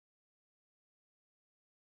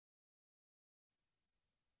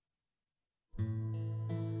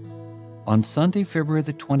On Sunday, February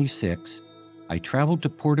the 26th, I traveled to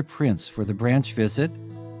Port-au-Prince for the branch visit.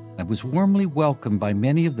 I was warmly welcomed by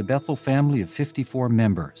many of the Bethel family of 54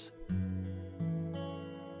 members.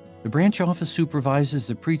 The branch office supervises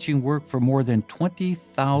the preaching work for more than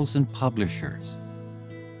 20,000 publishers.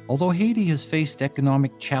 Although Haiti has faced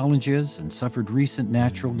economic challenges and suffered recent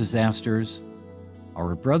natural disasters,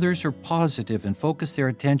 our brothers are positive and focus their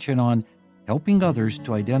attention on helping others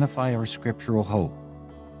to identify our scriptural hope.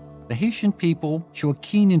 The Haitian people show a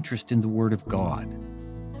keen interest in the Word of God.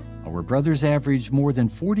 Our brothers average more than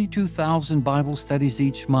 42,000 Bible studies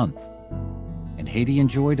each month, and Haiti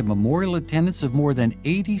enjoyed a memorial attendance of more than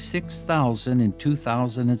 86,000 in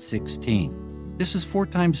 2016. This is 4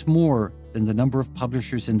 times more than the number of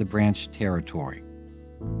publishers in the branch territory.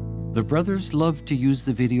 The brothers love to use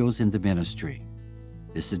the videos in the ministry.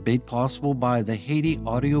 This is made possible by the Haiti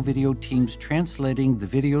audio-video teams translating the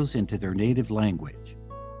videos into their native language.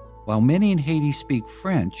 While many in Haiti speak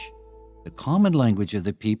French, the common language of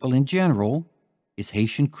the people in general is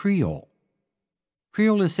Haitian Creole.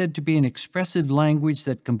 Creole is said to be an expressive language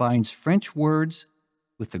that combines French words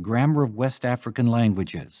with the grammar of West African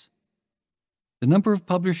languages. The number of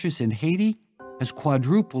publishers in Haiti has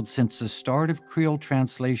quadrupled since the start of Creole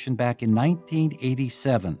translation back in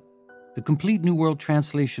 1987. The Complete New World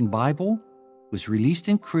Translation Bible was released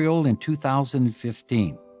in Creole in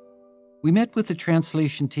 2015. We met with the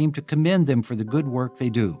translation team to commend them for the good work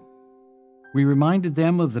they do. We reminded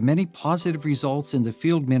them of the many positive results in the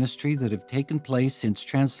field ministry that have taken place since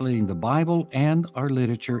translating the Bible and our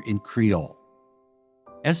literature in Creole.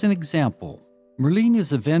 As an example, Merlene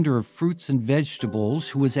is a vendor of fruits and vegetables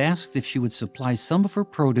who was asked if she would supply some of her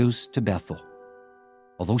produce to Bethel.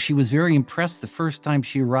 Although she was very impressed the first time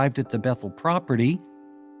she arrived at the Bethel property,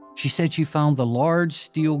 she said she found the large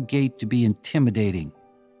steel gate to be intimidating.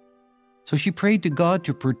 So she prayed to God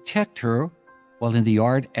to protect her while in the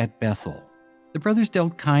yard at Bethel. The brothers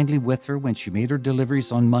dealt kindly with her when she made her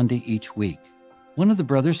deliveries on Monday each week. One of the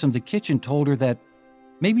brothers from the kitchen told her that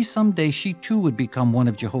maybe someday she too would become one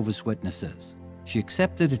of Jehovah's Witnesses. She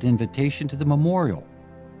accepted an invitation to the memorial,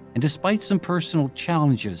 and despite some personal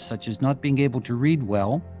challenges such as not being able to read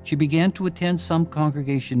well, she began to attend some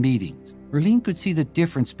congregation meetings. Merlene could see the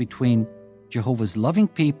difference between Jehovah's loving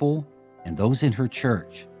people and those in her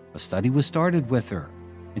church. A study was started with her,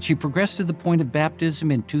 and she progressed to the point of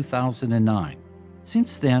baptism in 2009.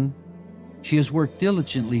 Since then, she has worked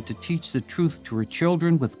diligently to teach the truth to her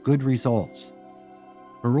children with good results.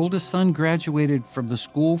 Her oldest son graduated from the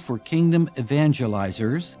School for Kingdom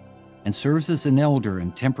Evangelizers and serves as an elder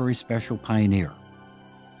and temporary special pioneer.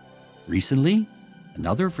 Recently,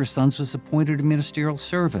 another of her sons was appointed a ministerial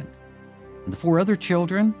servant, and the 4 other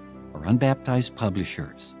children are unbaptized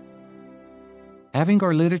publishers. Having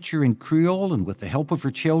our literature in Creole and with the help of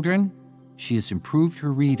her children, she has improved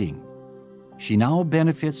her reading. She now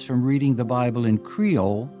benefits from reading the Bible in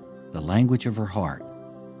Creole, the language of her heart.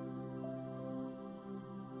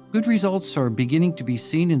 Good results are beginning to be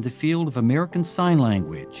seen in the field of American Sign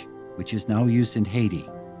Language, which is now used in Haiti.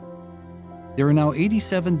 There are now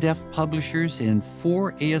 87 deaf publishers in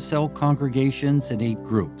 4 ASL congregations and 8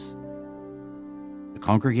 groups. The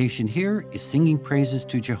congregation here is singing praises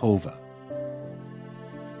to Jehovah.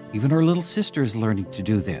 Even our little sister is learning to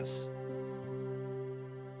do this.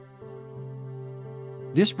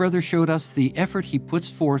 This brother showed us the effort he puts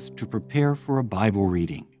forth to prepare for a Bible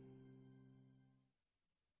reading.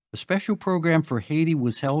 A special program for Haiti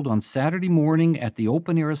was held on Saturday morning at the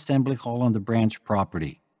open-air assembly hall on the branch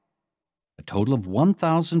property. A total of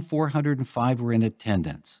 1,405 were in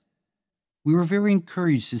attendance. We were very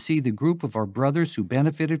encouraged to see the group of our brothers who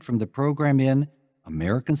benefited from the program in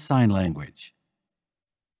American Sign Language.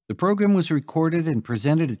 The program was recorded and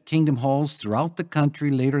presented at Kingdom Halls throughout the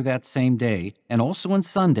country later that same day, and also on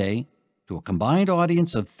Sunday, to a combined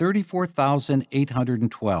audience of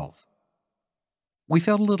 34,812. We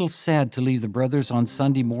felt a little sad to leave the brothers on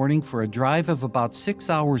Sunday morning for a drive of about 6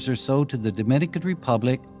 hours or so to the Dominican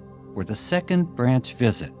Republic for the second branch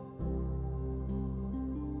visit.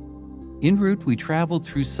 En route, we traveled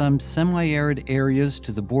through some semi-arid areas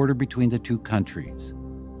to the border between the 2 countries.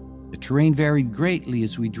 The terrain varied greatly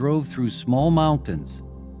as we drove through small mountains,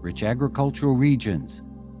 rich agricultural regions,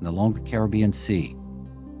 and along the Caribbean Sea.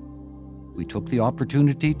 We took the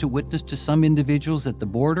opportunity to witness to some individuals at the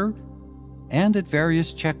border and at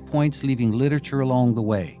various checkpoints, leaving literature along the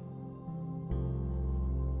way.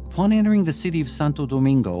 Upon entering the city of Santo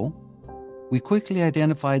Domingo, we quickly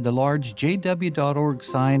identified the large jw.org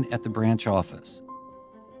sign at the branch office.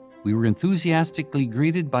 We were enthusiastically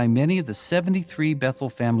greeted by many of the 73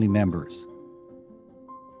 Bethel family members.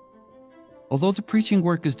 Although the preaching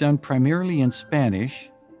work is done primarily in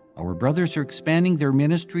Spanish, our brothers are expanding their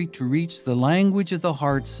ministry to reach the language of the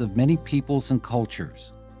hearts of many peoples and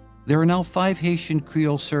cultures. There are now 5 Haitian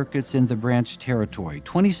Creole circuits in the branch territory,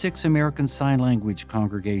 26 American Sign Language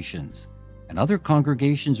congregations, and other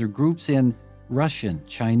congregations or groups in Russian,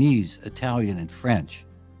 Chinese, Italian, and French.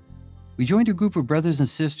 We joined a group of brothers and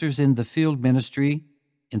sisters in the field ministry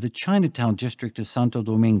in the Chinatown district of Santo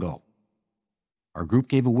Domingo. Our group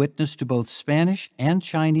gave a witness to both Spanish and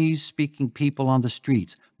Chinese-speaking people on the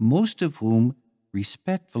streets, most of whom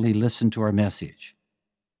respectfully listened to our message.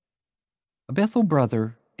 A Bethel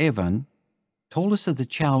brother, Evan, told us of the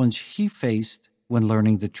challenge he faced when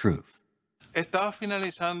learning the truth.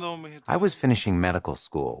 I was finishing medical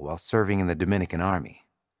school while serving in the Dominican Army.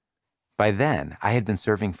 By then, I had been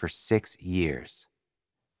serving for 6 years.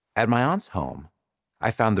 At my aunt's home,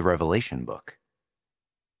 I found the Revelation book.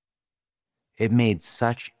 It made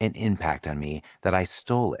such an impact on me that I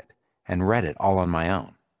stole it and read it all on my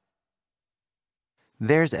own.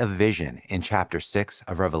 There's a vision in chapter 6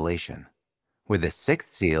 of Revelation, where the 6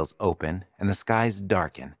 seals open and the skies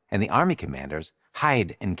darken and the army commanders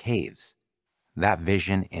hide in caves. That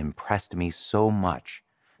vision impressed me so much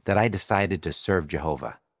that I decided to serve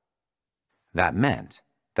Jehovah. That meant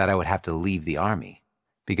that I would have to leave the army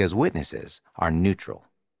because witnesses are neutral.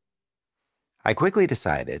 I quickly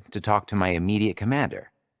decided to talk to my immediate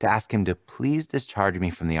commander to ask him to please discharge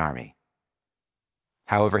me from the army.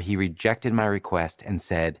 However, he rejected my request and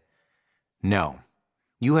said, "No,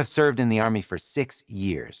 you have served in the army for 6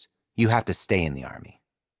 years. You have to stay in the army."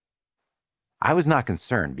 I was not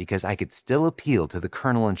concerned because I could still appeal to the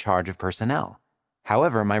colonel in charge of personnel.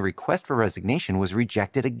 However, my request for resignation was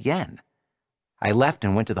rejected again. I left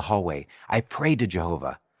and went to the hallway. I prayed to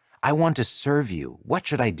Jehovah. "I want to serve you. What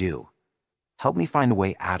should I do? Help me find a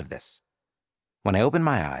way out of this." When I opened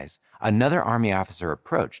my eyes, another army officer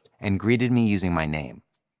approached and greeted me using my name.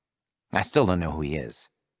 I still don't know who he is.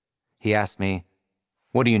 He asked me,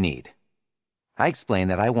 "What do you need?" I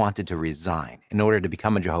explained that I wanted to resign in order to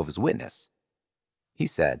become a Jehovah's Witness. He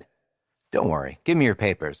said, "Don't worry, give me your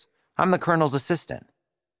papers. I'm the colonel's assistant."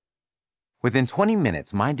 Within 20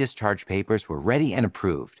 minutes, my discharge papers were ready and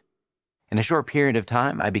approved. In a short period of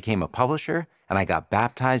time, I became a publisher and I got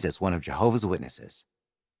baptized as one of Jehovah's Witnesses.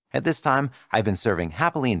 At this time, I've been serving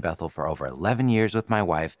happily in Bethel for over 11 years with my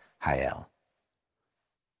wife, Hael.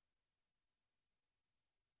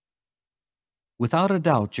 Without a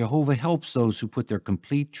doubt, Jehovah helps those who put their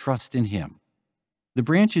complete trust in Him. The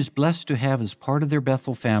branch is blessed to have as part of their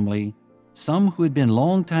Bethel family some who had been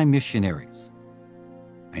longtime missionaries.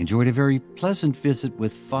 I enjoyed a very pleasant visit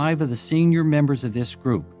with 5 of the senior members of this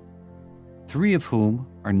group, 3 of whom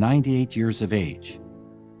are 98 years of age.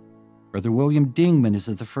 Brother William Dingman is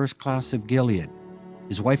of the first class of Gilead.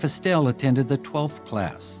 His wife Estelle attended the 12th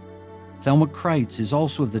class. Thelma Kreitz is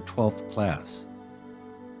also of the 12th class.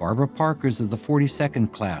 Barbara Parker is of the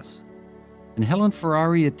 42nd class. And Helen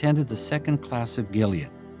Ferrari attended the 2nd class of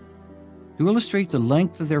Gilead. To illustrate the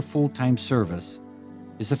length of their full-time service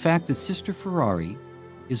is the fact that Sister Ferrari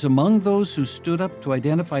is among those who stood up to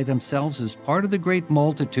identify themselves as part of the great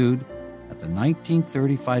multitude at the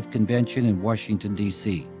 1935 convention in Washington,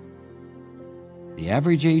 D.C. The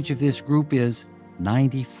average age of this group is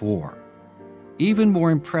 94. Even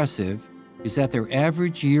more impressive is that their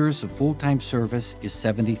average years of full-time service is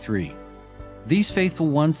 73. These faithful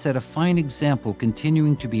ones set a fine example,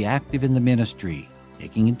 continuing to be active in the ministry,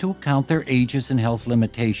 taking into account their ages and health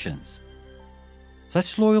limitations.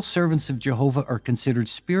 Such loyal servants of Jehovah are considered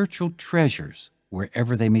spiritual treasures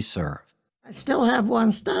wherever they may serve. I still have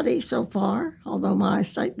one study so far, although my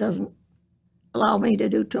eyesight doesn't allow me to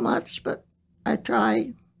do too much, but I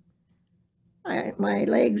try. My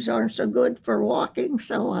legs aren't so good for walking,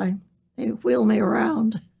 so they wheel me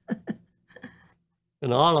around.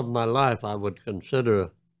 In all of my life, I would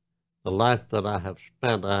consider the life that I have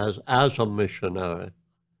spent as a missionary,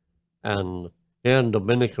 and here in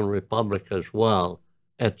Dominican Republic as well.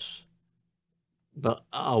 It's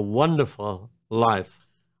a wonderful life.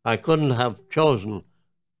 I couldn't have chosen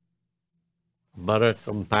a better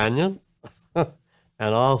companion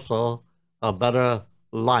and also a better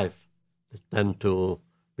life than to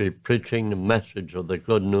be preaching the message of the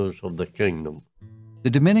good news of the kingdom. The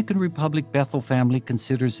Dominican Republic Bethel family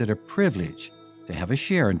considers it a privilege to have a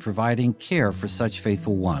share in providing care for such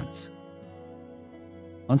faithful ones.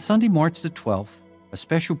 On Sunday, March the 12th, a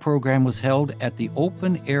special program was held at the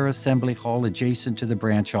open-air assembly hall adjacent to the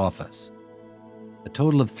branch office. A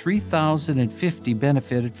total of 3,050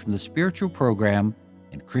 benefited from the spiritual program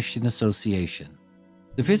and Christian association.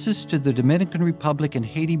 The visits to the Dominican Republic and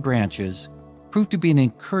Haiti branches proved to be an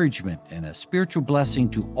encouragement and a spiritual blessing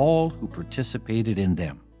to all who participated in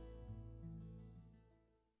them.